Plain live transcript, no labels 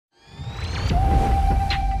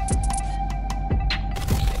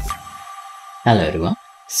Hello everyone.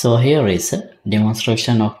 So here is a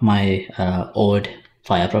demonstration of my old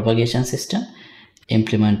fire propagation system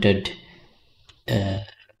implemented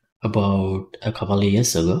about a couple of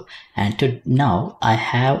years ago, and now I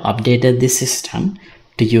have updated this system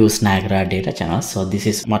to use Niagara data channels. So this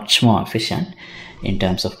is much more efficient in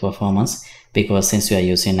terms of performance, because since we are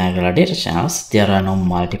using Niagara data channels, there are no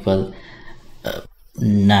multiple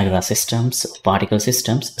Niagara systems, particle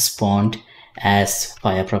systems spawned as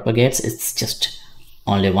fire propagates. It's just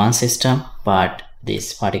only one system, but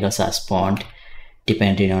these particles are spawned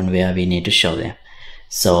depending on where we need to show them.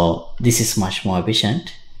 So this is much more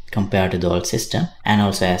efficient compared to the old system. And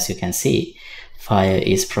also, as you can see, fire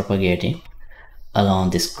is propagating along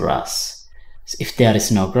this grass. So if there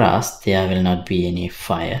is no grass, there will not be any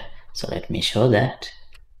fire. So let me show that.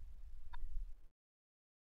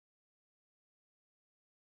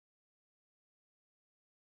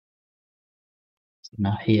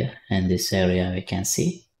 Now here in this area we can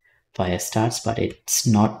see fire starts, but it's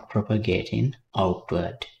not propagating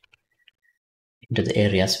outward into the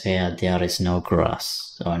areas where there is no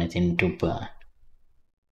grass or anything to burn.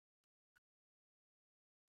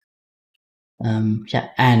 Yeah,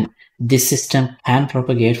 and this system can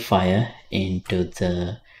propagate fire into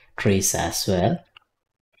the trees as well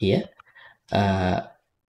here. But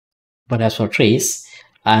as for trees,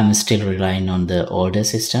 I'm still relying on the older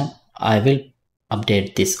system. I will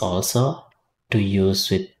update this also to use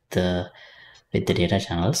with the data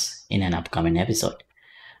channels in an upcoming episode.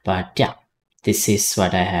 But yeah, this is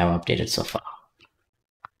what I have updated so far.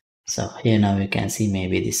 So here now you can see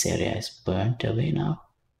maybe this area is burnt away now.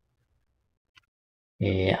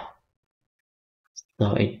 Yeah,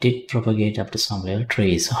 so it did propagate up to some level.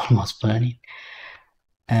 Tree is almost burning,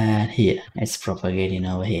 and here it's propagating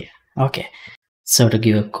over here. Okay, so to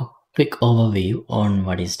give a quick overview on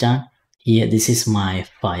what is done here, this is my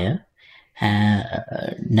fire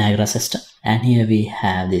Niagara system, and here we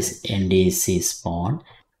have this NDC spawn,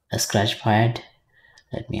 a scratch pad.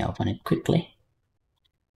 Let me open it quickly,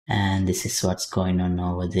 and this is what's going on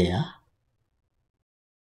over there.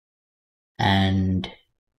 And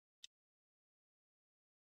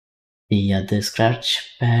the other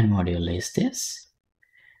scratch pad module is this.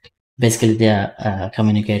 Basically, they are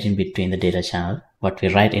communicating between the data channel, what we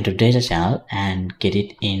write into data channel, and get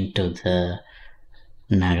it into the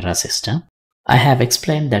Niagara system. I have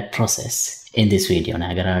explained that process in this video,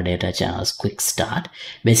 Niagara data channels quick start.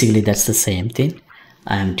 Basically, that's the same thing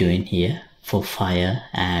I am doing here for fire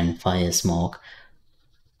and fire smoke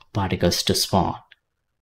particles to spawn.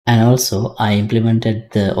 And also, I implemented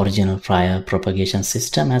the original fire propagation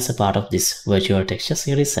system as a part of this virtual texture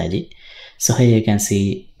series I did. So here you can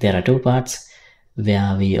see there are two parts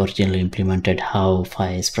where we originally implemented how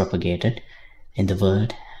fire is propagated in the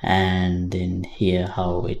world, and then here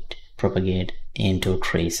how it propagates into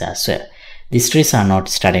trees as well. These trees are not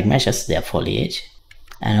static meshes, they are foliage.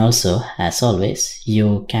 And also, as always,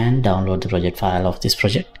 you can download the project file of this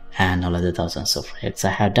project and all other thousands of projects I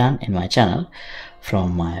have done in my channel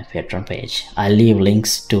from my Patreon page. I'll leave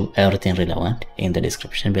links to everything relevant in the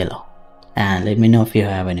description below. And let me know if you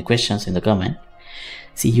have any questions in the comment.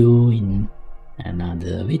 See you in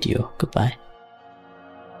another video. Goodbye.